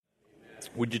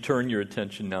Would you turn your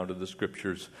attention now to the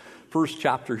Scriptures? First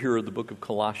chapter here of the book of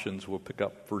Colossians. We'll pick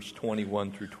up verse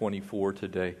 21 through 24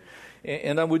 today.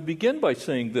 And I would begin by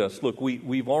saying this. Look,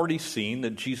 we've already seen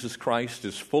that Jesus Christ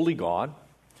is fully God.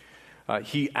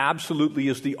 He absolutely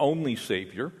is the only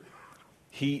Savior.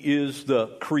 He is the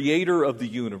creator of the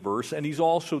universe, and He's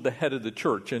also the head of the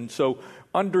church. And so,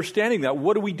 understanding that,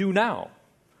 what do we do now?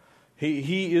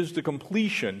 He is the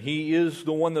completion. He is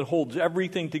the one that holds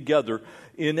everything together.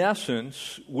 In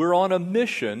essence, we're on a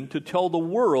mission to tell the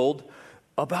world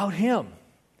about Him.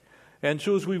 And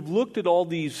so as we've looked at all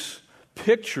these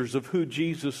pictures of who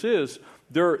Jesus is,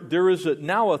 there is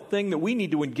now a thing that we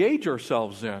need to engage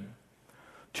ourselves in.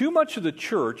 Too much of the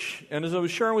church, and as I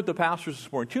was sharing with the pastors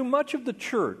this morning, too much of the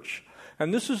church,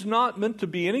 and this is not meant to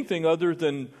be anything other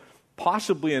than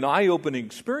possibly an eye-opening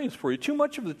experience for you. Too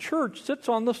much of the church sits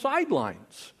on the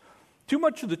sidelines. Too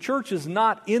much of the church is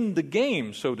not in the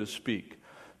game, so to speak.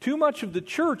 Too much of the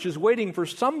church is waiting for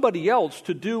somebody else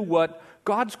to do what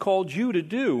God's called you to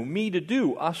do, me to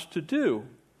do, us to do.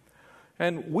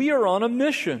 And we are on a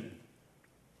mission.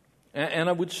 And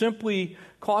I would simply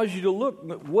cause you to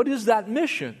look, what is that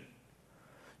mission?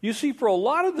 You see, for a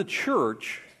lot of the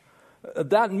church,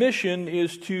 that mission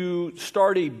is to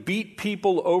start a beat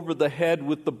people over the head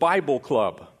with the Bible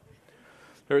club.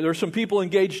 There are some people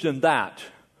engaged in that.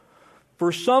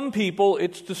 For some people,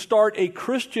 it's to start a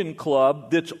Christian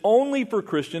club that's only for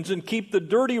Christians and keep the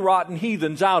dirty, rotten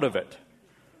heathens out of it.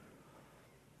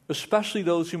 Especially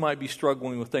those who might be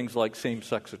struggling with things like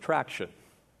same-sex attraction.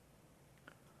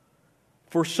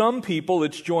 For some people,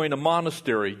 it's join a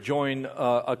monastery, join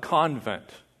a convent.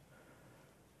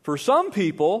 For some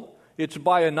people, it's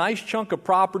buy a nice chunk of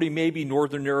property, maybe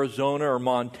northern Arizona or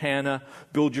Montana,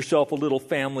 build yourself a little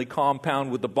family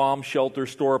compound with a bomb shelter,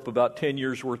 store up about 10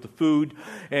 years' worth of food,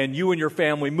 and you and your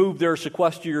family move there,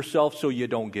 sequester yourself so you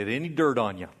don't get any dirt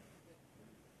on you.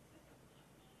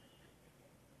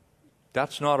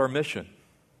 That's not our mission.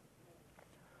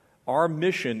 Our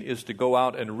mission is to go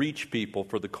out and reach people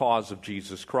for the cause of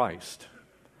Jesus Christ.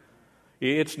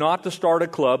 It's not to start a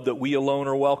club that we alone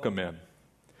are welcome in.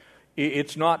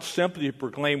 It's not simply to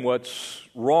proclaim what's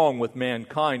wrong with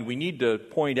mankind. We need to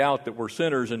point out that we're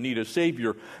sinners and need a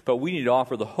Savior, but we need to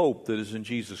offer the hope that is in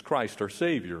Jesus Christ, our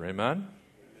Savior. Amen?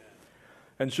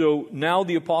 And so now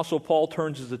the Apostle Paul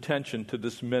turns his attention to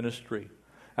this ministry.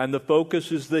 And the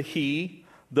focus is the He,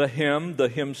 the Him, the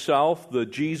Himself, the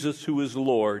Jesus who is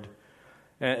Lord.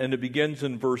 And it begins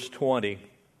in verse 20.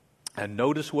 And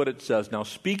notice what it says. Now,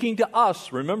 speaking to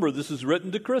us, remember this is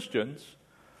written to Christians.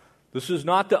 This is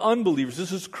not to unbelievers.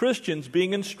 This is Christians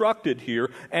being instructed here.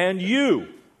 And you,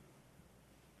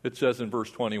 it says in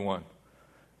verse 21.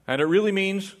 And it really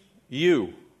means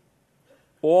you.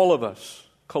 All of us.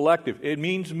 Collective. It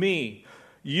means me.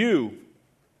 You,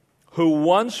 who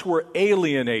once were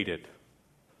alienated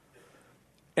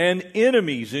and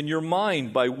enemies in your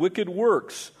mind by wicked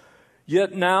works,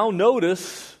 yet now,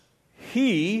 notice,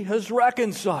 He has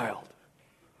reconciled.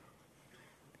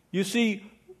 You see,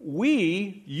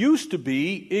 we used to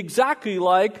be exactly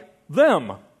like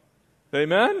them.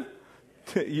 Amen?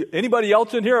 Anybody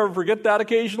else in here ever forget that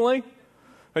occasionally?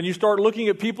 And you start looking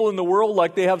at people in the world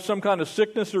like they have some kind of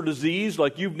sickness or disease,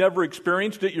 like you've never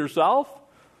experienced it yourself?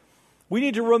 We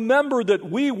need to remember that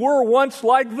we were once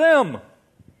like them.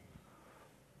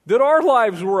 That our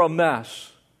lives were a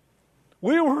mess.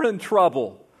 We were in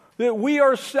trouble. That we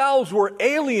ourselves were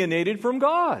alienated from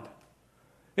God.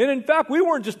 And in fact, we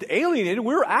weren't just alienated,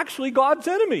 we were actually God's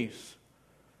enemies.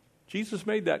 Jesus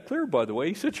made that clear, by the way.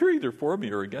 He said, you're either for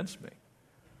me or against me.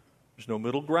 There's no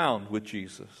middle ground with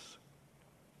Jesus.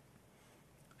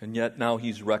 And yet now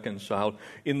He's reconciled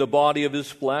in the body of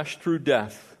His flesh through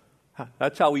death.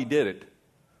 That's how He did it.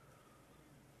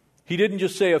 He didn't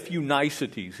just say a few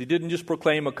niceties. He didn't just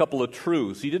proclaim a couple of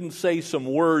truths. He didn't say some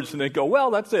words and then go,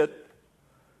 well, that's it.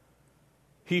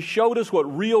 He showed us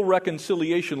what real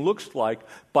reconciliation looks like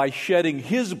by shedding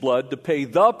His blood to pay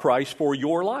the price for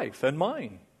your life and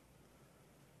mine.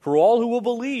 For all who will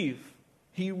believe,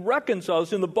 He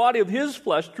reconciles in the body of His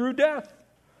flesh through death.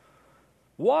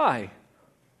 Why?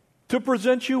 To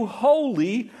present you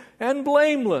holy and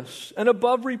blameless and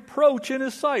above reproach in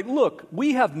His sight. Look,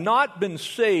 we have not been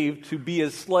saved to be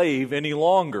a slave any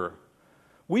longer.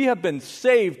 We have been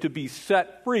saved to be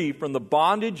set free from the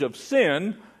bondage of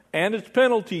sin and its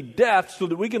penalty, death, so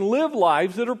that we can live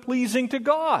lives that are pleasing to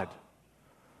God.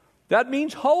 That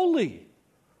means holy.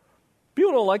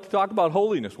 People don't like to talk about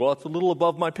holiness. Well, it's a little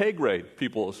above my pay grade,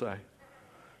 people will say.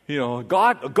 You know,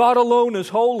 God alone is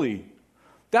holy.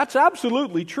 That's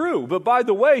absolutely true. But by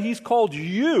the way, He's called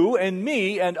you and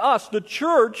me and us, the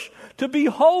church, to be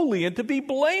holy and to be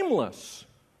blameless.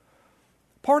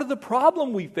 Part of the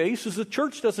problem we face is the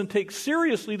church doesn't take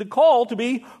seriously the call to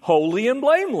be holy and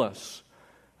blameless.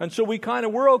 And so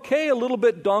we're okay a little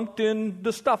bit dunked in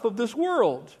the stuff of this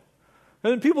world.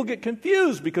 And then people get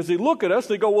confused because they look at us,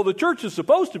 they go, well, the church is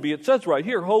supposed to be, it says right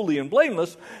here, holy and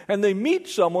blameless. And they meet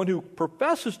someone who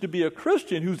professes to be a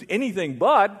Christian who's anything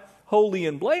but holy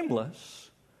and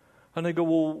blameless. And they go,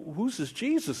 well, who's this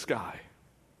Jesus guy?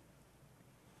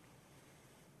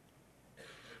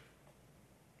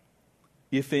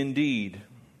 If indeed,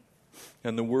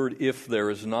 and the word if there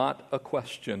is not a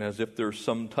question, as if there's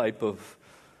some type of,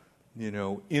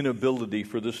 inability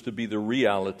for this to be the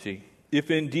reality. If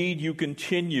indeed you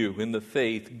continue in the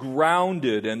faith,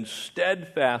 grounded and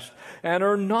steadfast, and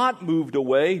are not moved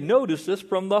away, notice this,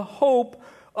 from the hope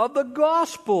of the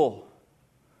gospel.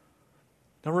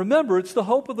 Now remember, it's the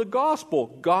hope of the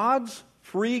gospel, God's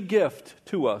free gift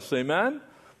to us. Amen?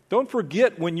 Don't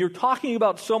forget, when you're talking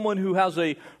about someone who has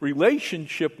a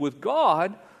relationship with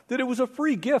God, that it was a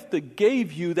free gift that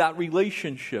gave you that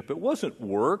relationship. It wasn't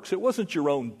works. It wasn't your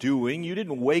own doing. You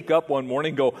didn't wake up one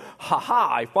morning and go,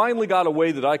 I finally got a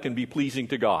way that I can be pleasing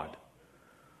to God.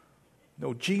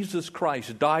 No, Jesus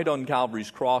Christ died on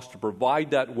Calvary's cross to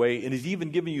provide that way, and has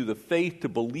even given you the faith to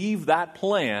believe that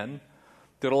plan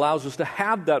that allows us to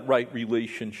have that right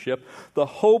relationship, the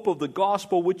hope of the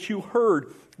gospel which you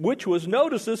heard, which was,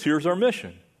 notice this, here's our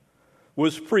mission,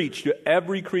 was preached to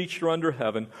every creature under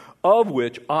heaven, of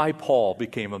which I, Paul,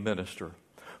 became a minister.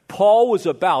 Paul was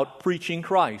about preaching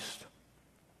Christ.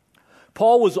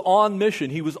 Paul was on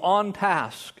mission. He was on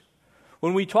task.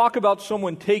 When we talk about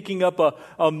someone taking up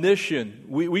a mission,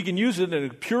 we can use it in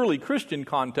a purely Christian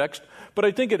context, but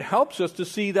I think it helps us to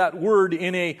see that word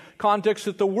in a context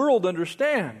that the world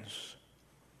understands.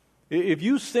 If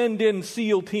you send in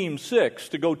SEAL Team 6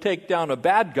 to go take down a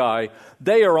bad guy,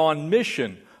 they are on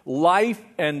mission. Life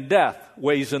and death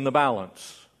weighs in the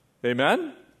balance.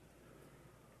 Amen?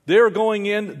 They're going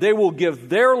in, they will give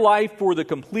their life for the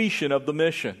completion of the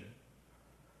mission.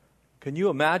 Can you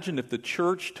imagine if the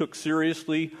church took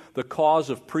seriously the cause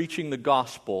of preaching the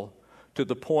gospel to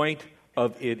the point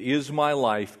of it is my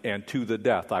life and to the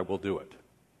death I will do it?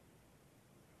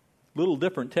 Little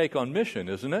different take on mission,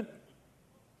 isn't it?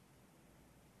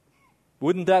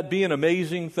 Wouldn't that be an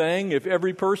amazing thing if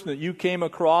every person that you came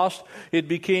across, it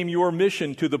became your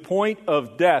mission to the point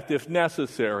of death if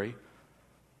necessary?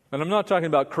 And I'm not talking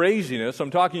about craziness. I'm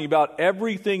talking about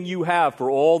everything you have for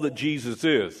all that Jesus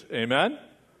is. Amen?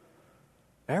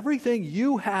 Everything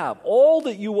you have, all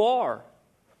that you are.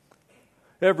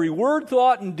 Every word,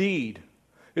 thought, and deed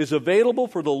is available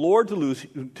for the Lord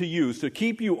to use to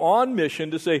keep you on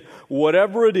mission, to say,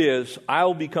 whatever it is,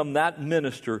 I'll become that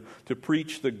minister to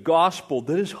preach the gospel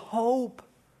that is hope.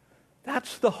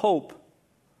 That's the hope.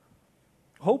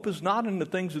 Hope is not in the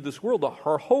things of this world.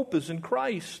 Our hope is in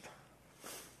Christ.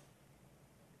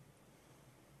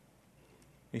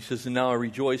 He says, and now I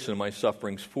rejoice in my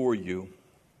sufferings for you,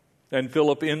 and fill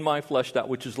up in my flesh that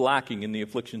which is lacking in the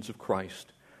afflictions of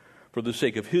Christ, for the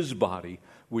sake of His body,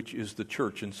 which is the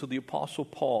church. And so the Apostle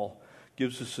Paul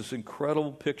gives us this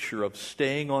incredible picture of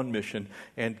staying on mission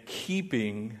and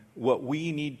keeping what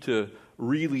we need to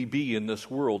really be in this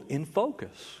world in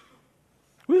focus.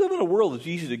 We live in a world that's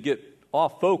easy to get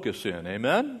off focus in,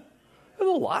 amen? There's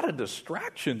a lot of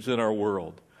distractions in our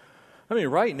world. I mean,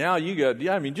 right now you got,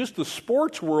 just the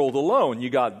sports world alone. You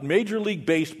got Major League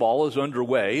Baseball is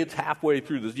underway. It's halfway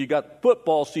through this. You got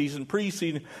football season,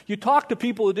 preseason. You talk to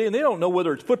people today and they don't know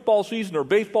whether it's football season or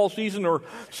baseball season, or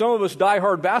some of us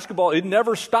diehard basketball. It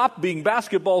never stopped being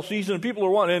basketball season, and people are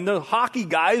wanting. And the hockey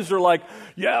guys are like,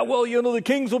 yeah, well, the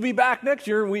Kings will be back next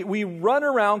year. And we run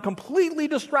around completely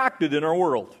distracted in our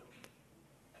world.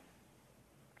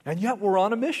 And yet we're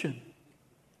on a mission.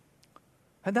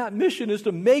 And that mission is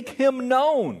to make Him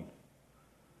known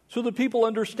so that people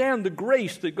understand the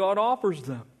grace that God offers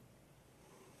them.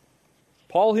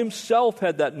 Paul himself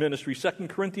had that ministry. 2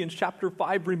 Corinthians chapter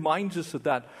 5 reminds us of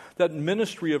that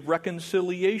ministry of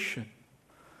reconciliation.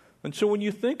 And so when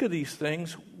you think of these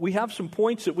things, we have some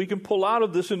points that we can pull out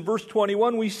of this. In verse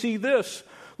 21, we see this.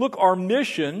 Look, our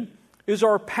mission is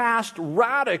our past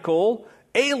radical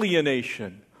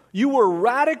alienation. You were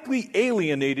radically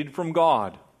alienated from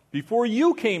God. Before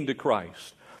you came to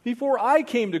Christ, before I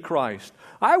came to Christ,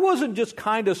 I wasn't just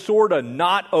kind of sort of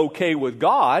not okay with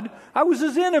God. I was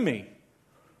His enemy.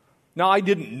 Now, I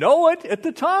didn't know it at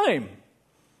the time.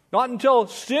 Not until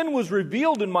sin was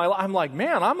revealed in my life. I'm like,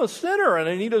 man, I'm a sinner and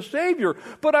I need a Savior.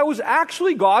 But I was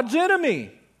actually God's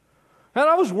enemy. And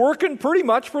I was working pretty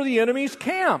much for the enemy's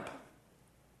camp.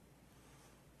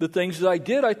 The things that I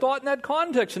did, I thought in that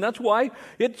context. And that's why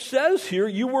it says here,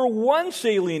 you were once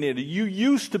alienated. You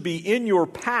used to be in your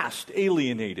past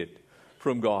alienated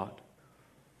from God.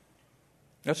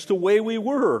 That's the way we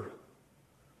were.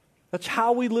 That's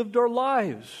how we lived our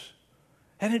lives.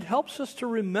 And it helps us to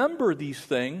remember these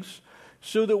things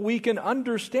so that we can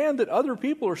understand that other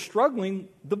people are struggling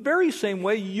the very same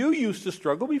way you used to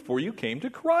struggle before you came to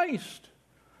Christ.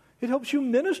 It helps you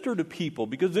minister to people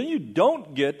because then you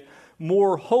don't get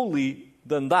more holy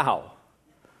than thou.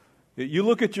 You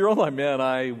look at your own life, man,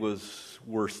 I was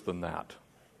worse than that.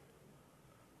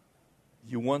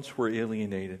 You once were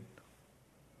alienated.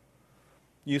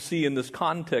 You see, in this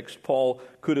context, Paul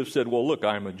could have said, well, look,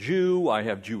 I'm a Jew, I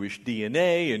have Jewish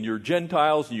DNA, and you're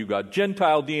Gentiles, and you got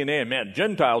Gentile DNA, and man,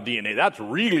 Gentile DNA, that's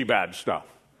really bad stuff.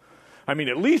 I mean,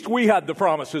 at least we had the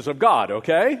promises of God,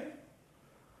 okay?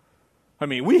 I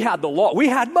mean, we had the law, we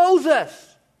had Moses.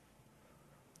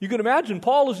 You can imagine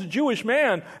Paul as a Jewish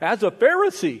man, as a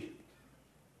Pharisee,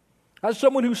 as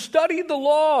someone who studied the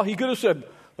law. He could have said,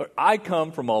 look, I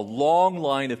come from a long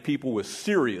line of people with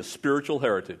serious spiritual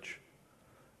heritage.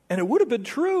 And it would have been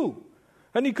true.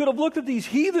 And he could have looked at these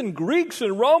heathen Greeks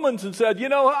and Romans and said, you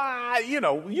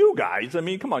guys, I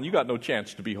mean, come on, you got no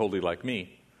chance to be holy like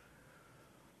me.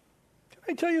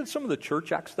 Can I tell you that some of the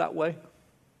church acts that way?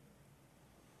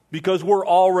 Because we're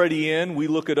already in, we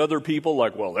look at other people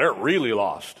like, well, they're really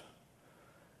lost.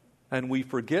 And we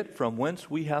forget from whence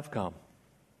we have come.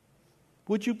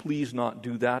 Would you please not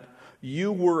do that?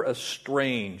 You were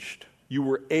estranged. You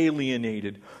were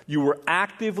alienated. You were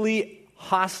actively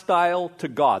hostile to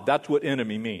God. That's what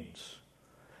enemy means.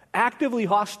 Actively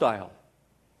hostile.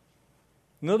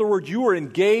 In other words, you were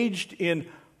engaged in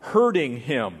hurting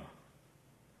Him.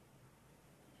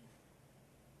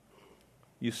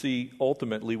 You see,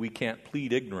 ultimately, we can't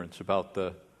plead ignorance about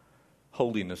the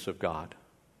holiness of God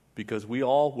because we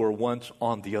all were once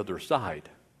on the other side.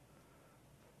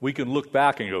 We can look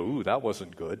back and go, ooh, that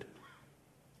wasn't good.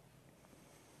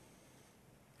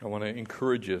 I want to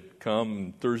encourage you.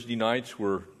 Come Thursday nights,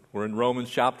 we're in Romans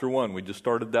chapter 1. We just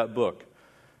started that book.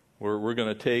 We're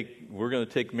going to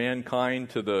take mankind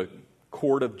to the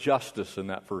court of justice in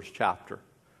that first chapter.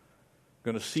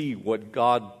 We're going to see what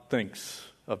God thinks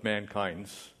of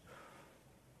mankind's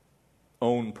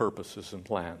own purposes and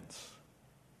plans.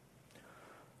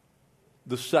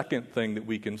 The second thing that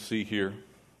we can see here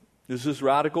is this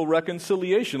radical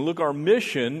reconciliation. Look, our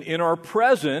mission in our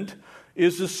present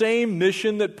is the same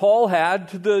mission that Paul had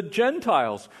to the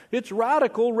Gentiles. It's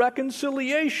radical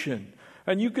reconciliation.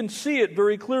 And you can see it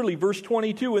very clearly. Verse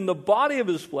 22, in the body of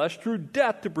his flesh, through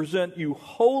death, to present you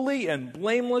holy and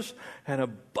blameless and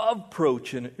above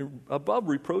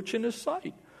reproach in his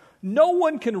sight. No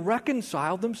one can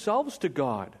reconcile themselves to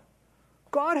God.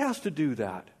 God has to do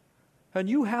that. And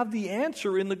you have the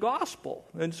answer in the gospel.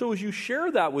 And so as you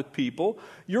share that with people,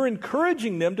 you're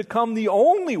encouraging them to come the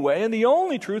only way and the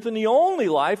only truth and the only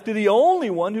life to the only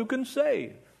one who can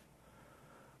save.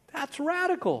 That's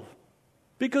radical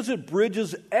because it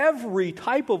bridges every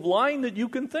type of line that you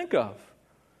can think of.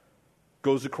 It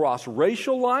goes across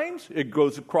racial lines. It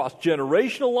goes across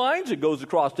generational lines. It goes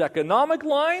across economic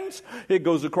lines. It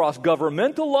goes across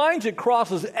governmental lines. It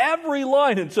crosses every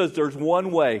line and says there's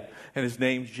one way, and his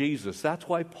name's Jesus. That's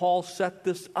why Paul set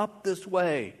this up this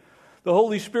way. The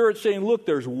Holy Spirit saying, look,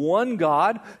 there's one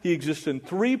God. He exists in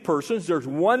three persons. There's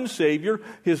one Savior.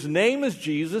 His name is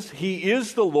Jesus. He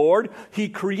is the Lord. He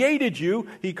created you.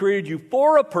 He created you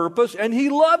for a purpose, and He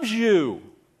loves you.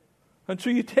 And so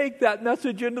you take that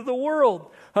message into the world.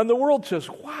 And the world says,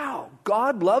 wow,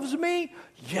 God loves me?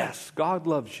 Yes, God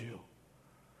loves you.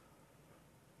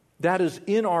 That is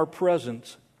in our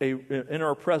present a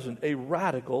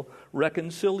radical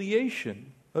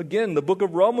reconciliation. Again, the book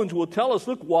of Romans will tell us,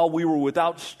 look, while we were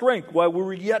without strength, while we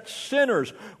were yet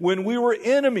sinners, when we were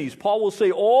enemies, Paul will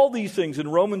say all these things in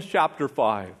Romans chapter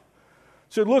 5.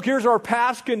 So look, here's our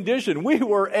past condition. We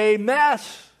were a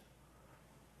mess.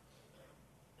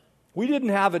 We didn't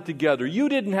have it together. You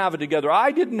didn't have it together.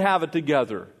 I didn't have it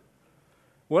together.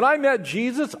 When I met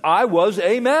Jesus, I was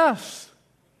a mess.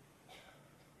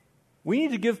 We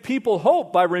need to give people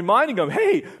hope by reminding them,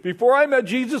 hey, before I met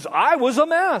Jesus, I was a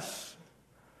mess.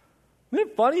 Isn't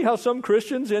it funny how some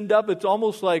Christians end up, it's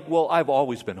almost like, well, I've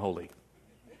always been holy.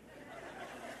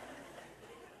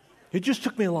 It just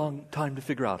took me a long time to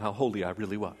figure out how holy I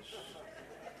really was.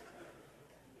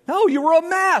 No, you were a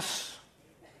mess.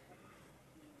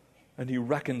 And He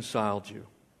reconciled you,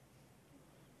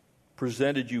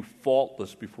 presented you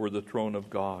faultless before the throne of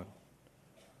God.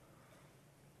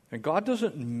 And God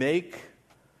doesn't make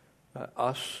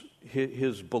us,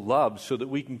 his beloved, so that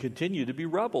we can continue to be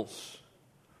rebels.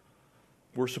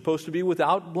 We're supposed to be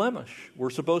without blemish. We're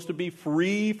supposed to be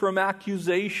free from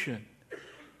accusation.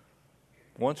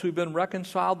 Once we've been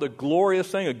reconciled, the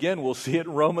glorious thing, again, we'll see it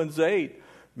in Romans 8.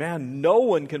 Man, no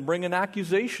one can bring an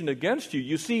accusation against you.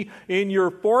 You see, in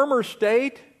your former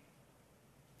state,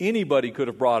 anybody could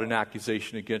have brought an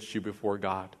accusation against you before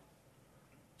God.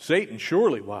 Satan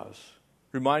surely was,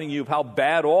 reminding you of how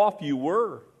bad off you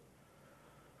were.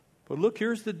 But look,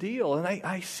 here's the deal. And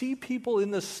I see people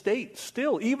in this state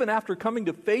still, even after coming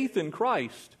to faith in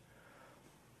Christ.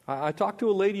 I talked to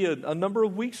a lady a number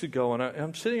of weeks ago, and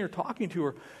I'm sitting here talking to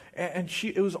her, and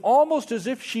it was almost as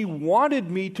if she wanted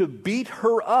me to beat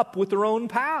her up with her own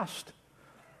past.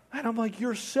 And I'm like,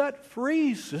 you're set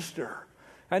free, sister.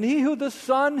 And he who the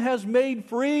Son has made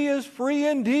free is free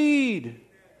indeed.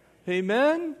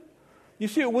 Amen? You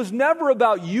see, it was never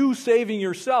about you saving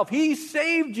yourself. He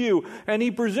saved you, and he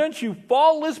presents you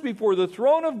faultless before the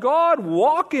throne of God.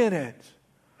 Walk in it.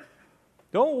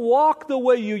 Don't walk the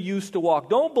way you used to walk.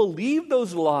 Don't believe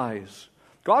those lies.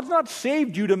 God's not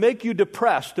saved you to make you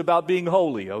depressed about being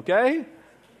holy, okay?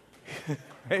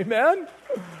 Amen?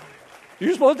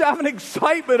 You're supposed to have an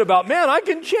excitement about, man, I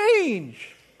can change.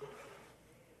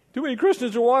 Too many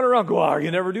Christians are wandering around, go, you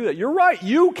never do that. You're right,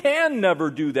 you can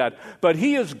never do that. But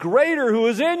he is greater who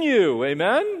is in you,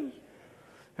 amen?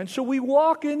 And so we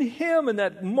walk in him in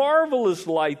that marvelous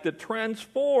light that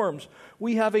transforms.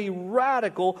 We have a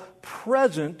radical,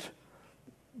 present,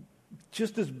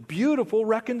 just this beautiful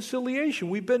reconciliation.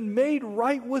 We've been made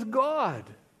right with God.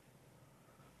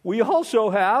 We also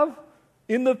have,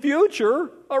 in the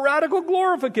future, a radical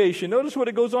glorification. Notice what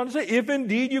it goes on to say. If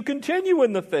indeed you continue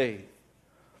in the faith,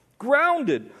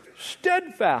 grounded,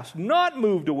 steadfast, not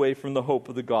moved away from the hope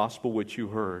of the gospel which you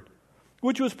heard,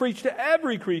 which was preached to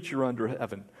every creature under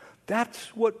heaven.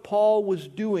 That's what Paul was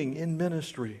doing in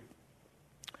ministry.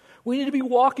 We need to be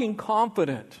walking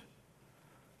confident.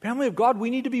 Family of God,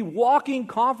 we need to be walking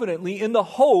confidently in the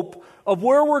hope of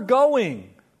where we're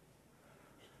going.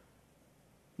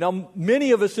 Now,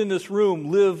 many of us in this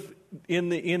room live in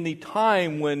the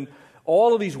time when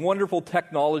all of these wonderful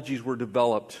technologies were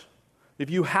developed. If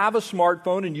you have a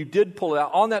smartphone and you did pull it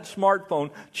out, on that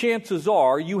smartphone, chances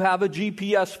are you have a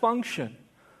GPS function.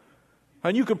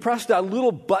 And you can press that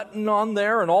little button on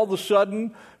there, and all of a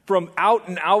sudden, from out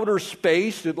in outer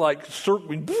space, it like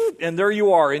circling, and there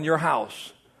you are in your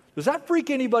house. Does that freak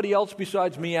anybody else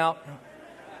besides me out?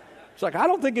 It's like, I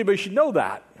don't think anybody should know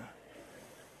that.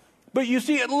 But you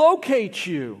see, it locates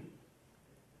you.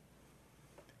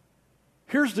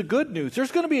 Here's the good news.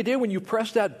 There's going to be a day when you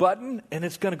press that button, and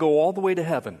it's going to go all the way to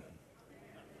heaven.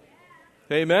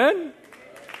 Amen?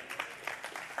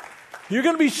 You're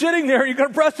going to be sitting there, and you're going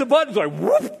to press the button. It's like,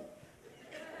 whoop,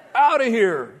 out of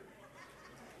here.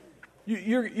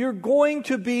 You're going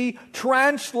to be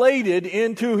translated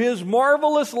into his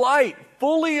marvelous light,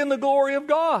 fully in the glory of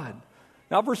God.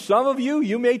 Now, for some of you,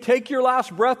 you may take your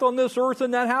last breath on this earth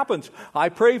and that happens. I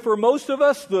pray for most of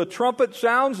us, the trumpet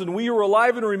sounds and we are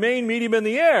alive and remain, meet him in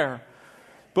the air.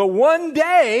 But one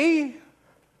day,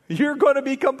 you're going to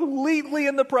be completely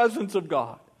in the presence of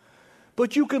God.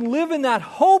 But you can live in that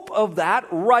hope of that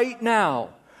right now.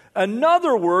 In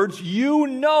other words, you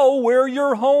know where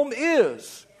your home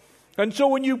is. And so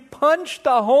when you punch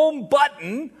the home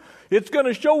button, it's going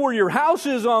to show where your house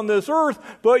is on this earth,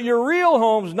 but your real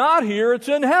home's not here, it's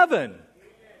in heaven.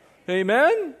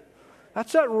 Amen?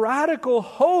 That's that radical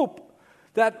hope,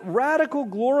 that radical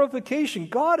glorification.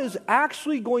 God is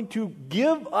actually going to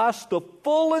give us the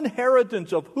full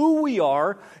inheritance of who we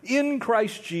are in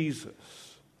Christ Jesus.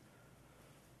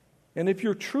 And if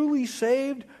you're truly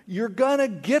saved, you're going to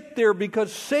get there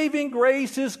because saving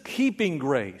grace is keeping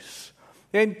grace.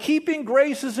 And keeping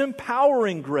grace is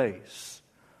empowering grace.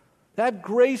 That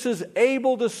grace is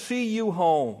able to see you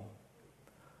home.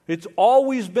 It's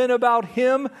always been about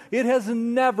him. It has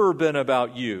never been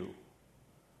about you.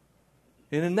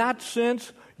 And in that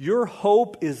sense, your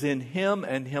hope is in him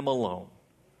and him alone.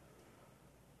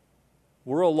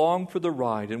 We're along for the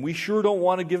ride, and we sure don't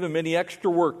want to give him any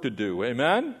extra work to do.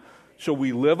 Amen? So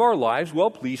we live our lives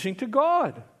well-pleasing to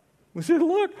God. We say,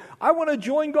 look, I want to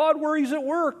join God where he's at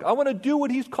work. I want to do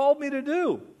what he's called me to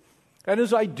do. And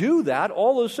as I do that,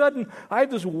 all of a sudden, I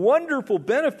have this wonderful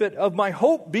benefit of my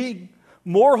hope being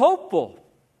more hopeful.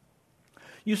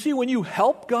 You see, when you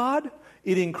help God,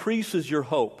 it increases your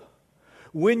hope.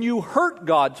 When you hurt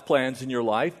God's plans in your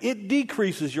life, it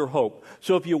decreases your hope.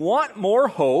 So if you want more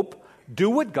hope, do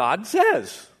what God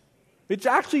says. It's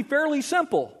actually fairly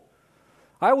simple.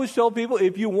 I always tell people,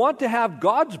 if you want to have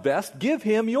God's best, give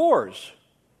him yours.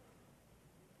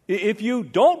 If you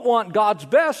don't want God's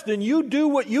best, then you do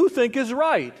what you think is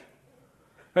right.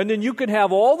 And then you can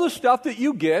have all the stuff that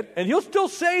you get, and He'll still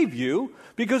save you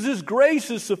because His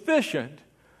grace is sufficient.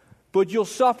 But you'll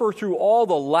suffer through all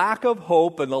the lack of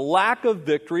hope and the lack of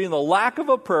victory and the lack of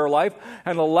a prayer life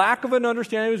and the lack of an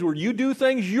understanding where you do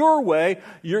things your way.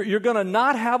 You're going to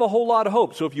not have a whole lot of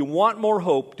hope. So if you want more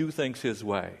hope, do things His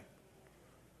way.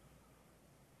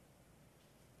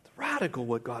 It's radical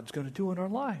what God's going to do in our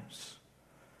lives.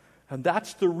 And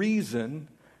that's the reason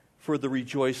for the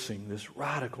rejoicing, this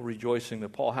radical rejoicing that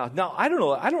Paul has. Now, I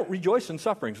don't rejoice in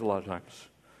sufferings a lot of times.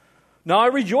 Now, I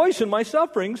rejoice in my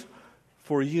sufferings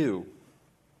for you.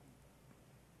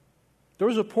 There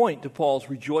was a point to Paul's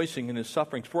rejoicing in his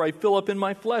sufferings. For I fill up in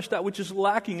my flesh that which is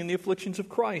lacking in the afflictions of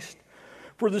Christ,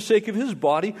 for the sake of His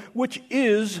body, which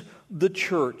is the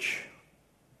church.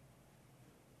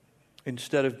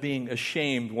 Instead of being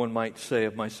ashamed, one might say,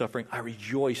 of my suffering, I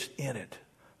rejoice in it.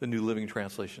 The New Living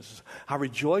Translation says, I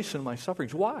rejoice in my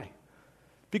sufferings. Why?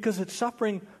 Because it's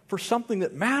suffering for something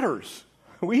that matters.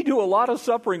 We do a lot of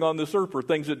suffering on this earth for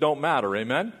things that don't matter,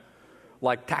 amen?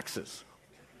 Like taxes.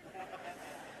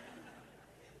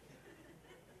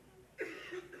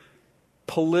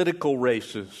 Political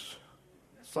races.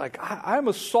 It's like, I'm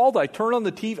assaulted. I turn on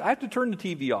the TV. I have to turn the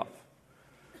TV off.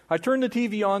 I turn the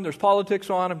TV on. There's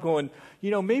politics on. I'm going,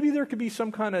 maybe there could be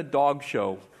some kind of dog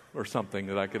show or something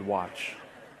that I could watch.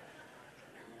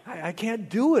 I can't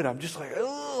do it. I'm just like,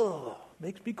 ugh,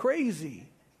 makes me crazy.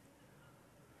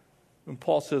 And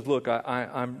Paul says, look,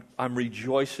 I'm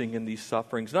rejoicing in these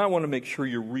sufferings. And I want to make sure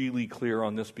you're really clear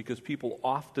on this because people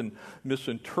often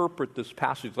misinterpret this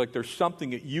passage like there's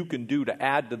something that you can do to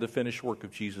add to the finished work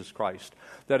of Jesus Christ.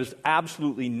 That is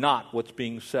absolutely not what's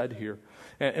being said here.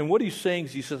 And what he's saying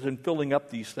is, he says, in filling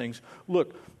up these things,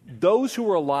 look, those who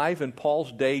were alive in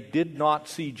Paul's day did not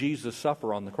see Jesus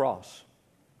suffer on the cross.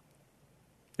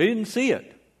 They didn't see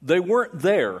it. They weren't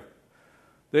there.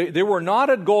 They were not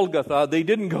at Golgotha. They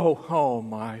didn't go, oh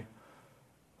my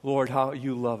Lord, how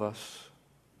you love us.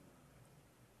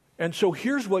 And so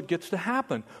here's what gets to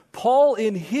happen. Paul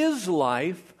in his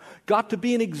life got to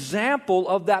be an example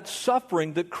of that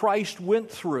suffering that Christ went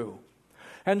through.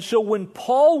 And so when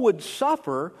Paul would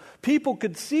suffer, people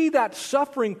could see that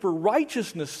suffering for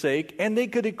righteousness' sake and they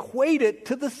could equate it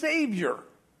to the Savior.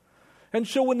 And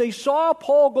so when they saw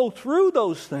Paul go through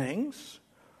those things,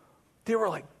 they were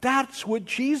like, that's what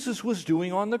Jesus was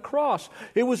doing on the cross.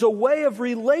 It was a way of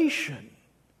relation.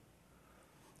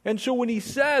 And so when he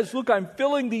says, look, I'm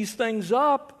filling these things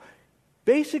up,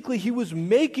 basically he was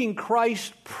making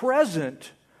Christ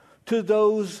present to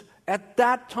those at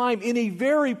that time in a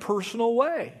very personal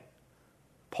way.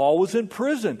 Paul was in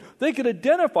prison. They could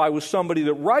identify with somebody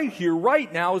that right here,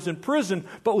 right now is in prison,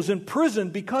 but was in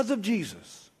prison because of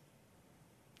Jesus.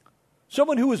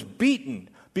 Someone who was beaten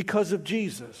because of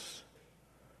Jesus.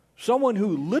 Someone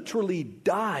who literally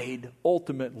died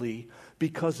ultimately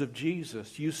because of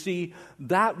Jesus. You see,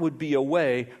 that would be a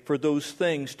way for those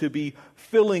things to be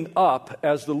filling up,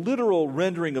 as the literal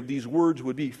rendering of these words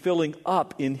would be, filling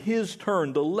up in His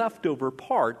turn the leftover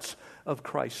parts of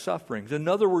Christ's sufferings. In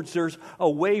other words, there's a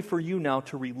way for you now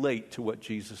to relate to what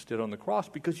Jesus did on the cross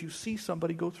because you see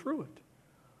somebody go through it.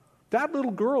 That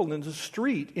little girl in the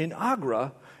street in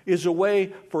Agra is a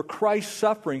way for Christ's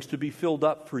sufferings to be filled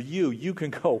up for you. You can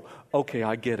go, okay,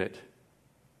 I get it.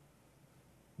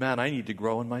 Man, I need to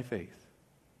grow in my faith.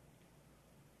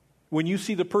 When you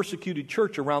see the persecuted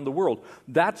church around the world,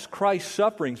 that's Christ's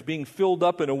sufferings being filled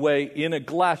up in a way, in a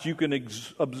glass. You can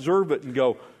observe it and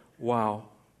go, wow,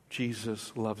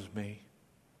 Jesus loves me.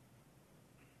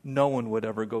 No one would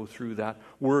ever go through that.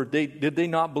 Did they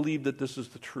not believe that this is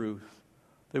the truth?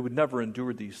 They would never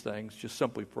endure these things just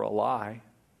simply for a lie.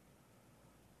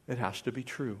 It has to be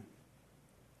true.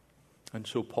 And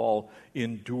so Paul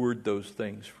endured those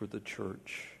things for the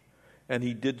church. And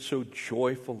he did so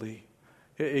joyfully.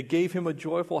 It gave him a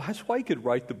joyful... That's why he could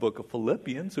write the book of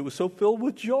Philippians. It was so filled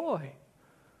with joy.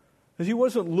 Because he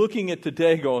wasn't looking at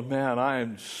today going, man, I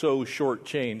am so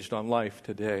shortchanged on life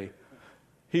today.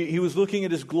 He was looking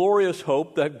at his glorious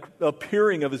hope, that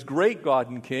appearing of his great God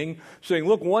and King, saying,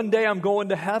 look, one day I'm going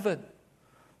to heaven.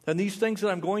 And these things that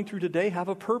I'm going through today have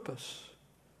a purpose.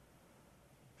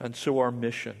 And so our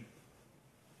mission,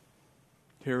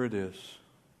 here it is.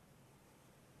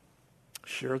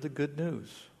 Share the good news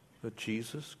that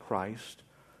Jesus Christ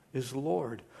is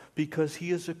Lord, because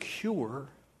He is a cure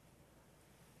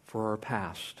for our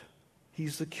past.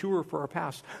 He's the cure for our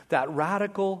past. That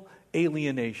radical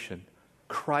alienation,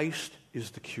 Christ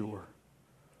is the cure.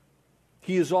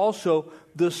 He is also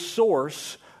the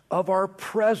source of our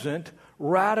present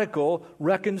radical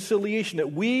reconciliation.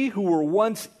 That we who were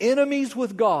once enemies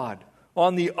with God,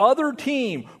 on the other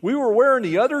team, we were wearing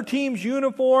the other team's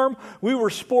uniform, we were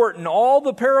sporting all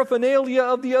the paraphernalia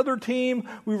of the other team,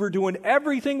 we were doing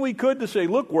everything we could to say,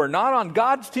 look, we're not on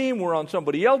God's team, we're on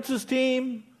somebody else's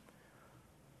team.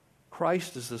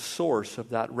 Christ is the source of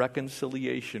that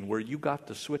reconciliation where you got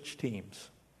to switch teams.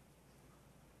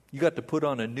 You got to put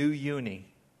on a new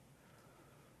uni.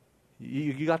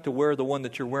 You got to wear the one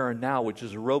that you're wearing now, which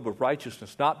is a robe of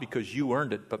righteousness, not because you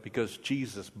earned it, but because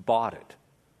Jesus bought it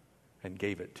and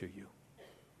gave it to you.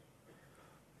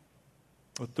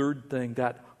 The third thing,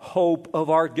 that hope of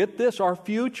our, get this, our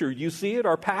future. You see it,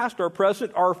 our past, our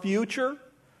present, our future.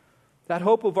 That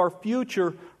hope of our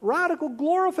future, radical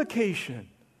glorification.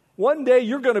 One day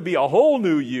you're going to be a whole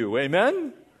new you,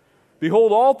 amen?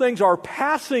 Behold, all things are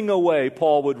passing away,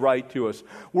 Paul would write to us.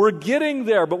 We're getting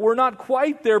there, but we're not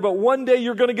quite there, but one day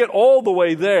you're going to get all the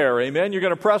way there, amen? You're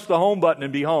going to press the home button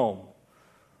and be home.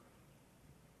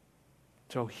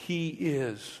 So He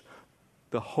is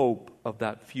the hope of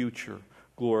that future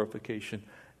glorification.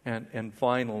 And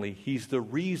finally, He's the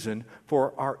reason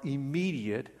for our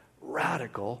immediate,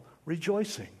 radical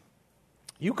rejoicing.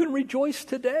 You can rejoice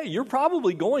today. You're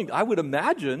probably going, I would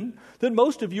imagine that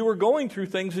most of you are going through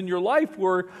things in your life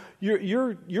where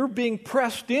you're being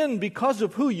pressed in because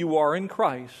of who you are in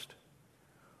Christ.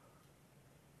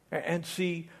 And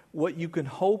see what you can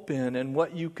hope in and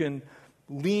what you can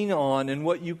lean on and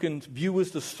what you can view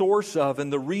as the source of,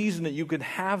 and the reason that you can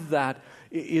have that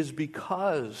is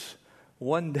because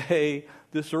one day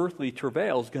this earthly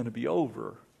travail is going to be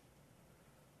over.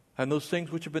 And those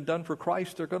things which have been done for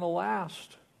Christ, they're going to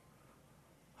last.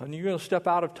 And you're going to step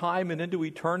out of time and into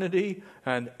eternity,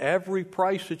 and every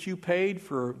price that you paid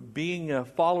for being a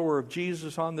follower of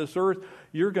Jesus on this earth,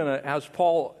 you're going to, as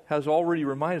Paul has already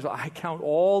reminded us, I count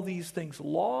all these things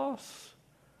loss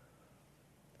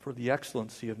for the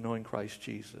excellency of knowing Christ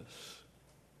Jesus,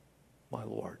 my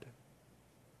Lord.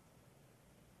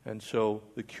 And so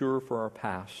the cure for our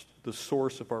past, the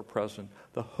source of our present,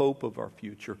 the hope of our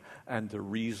future, and the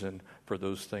reason for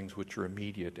those things which are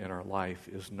immediate in our life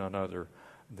is none other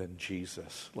than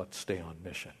Jesus. Let's stay on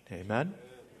mission. Amen?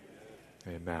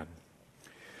 Amen.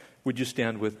 Would you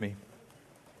stand with me?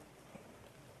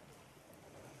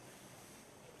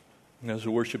 And as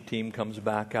the worship team comes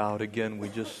back out again, we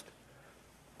just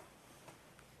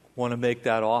want to make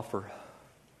that offer.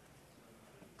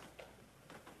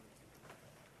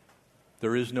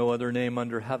 There is no other name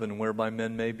under heaven whereby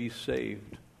men may be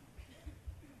saved.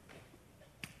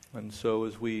 And so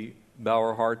as we bow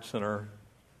our hearts and our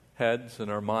heads and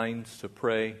our minds to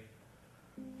pray,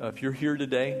 if you're here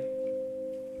today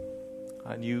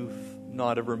and you've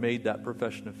not ever made that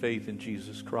profession of faith in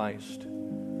Jesus Christ,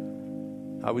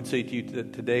 I would say to you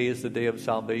that today is the day of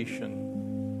salvation.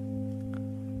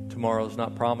 Tomorrow is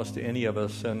not promised to any of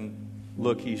us, and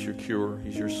look, He's your cure,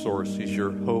 He's your source, He's your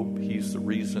hope, He's the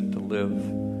reason to live.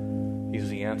 He's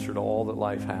the answer to all that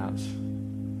life has.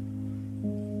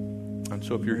 And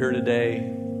so if you're here today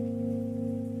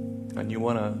and you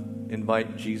want to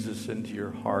invite Jesus into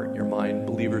your heart, your mind,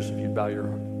 believers, if you'd bow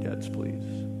your heads, please.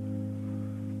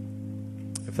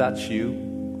 If that's you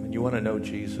and you want to know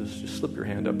Jesus, just slip your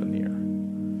hand up in the air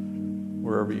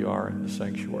wherever you are in the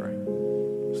sanctuary.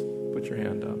 Just put your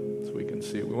hand up so we can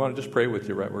see it. We want to just pray with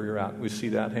you right where you're at. We see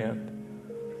that hand.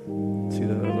 See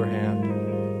that other hand.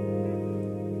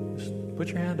 Just put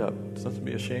your hand up. It's nothing to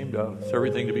be ashamed of. It's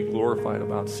everything to be glorified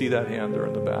about. See that hand there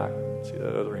in the back. See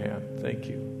that other hand. Thank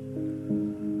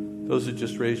you. Those that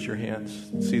just raised your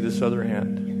hands, see this other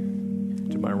hand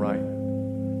to my right.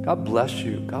 God bless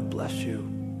you. God bless you.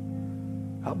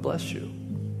 God bless you.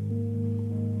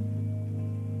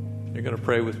 You're going to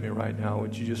pray with me right now.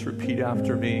 Would you just repeat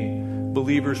after me?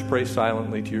 Believers, pray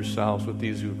silently to yourselves with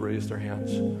these who've raised their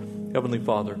hands. Heavenly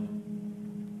Father,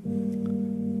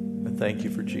 I thank you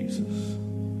for Jesus.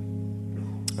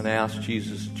 And I ask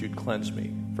Jesus that you'd cleanse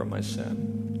me from my sin.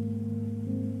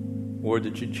 Lord,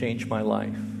 that you'd change my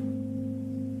life.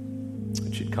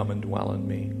 That you'd come and dwell in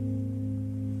me.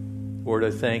 Lord,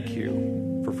 I thank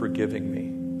you for forgiving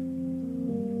me.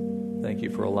 Thank you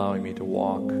for allowing me to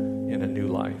walk in a new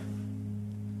life.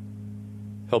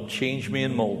 Help change me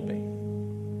and mold me.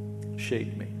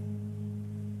 Shape me.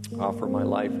 Offer my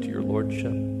life to your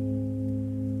lordship.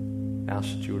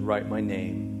 Ask that you would write my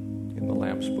name in the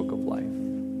Lamb's Book of Life.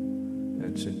 And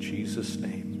it's in Jesus'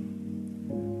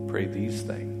 name. Pray these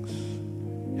things.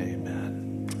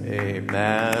 Amen.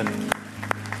 Amen.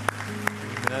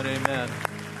 Amen. Amen.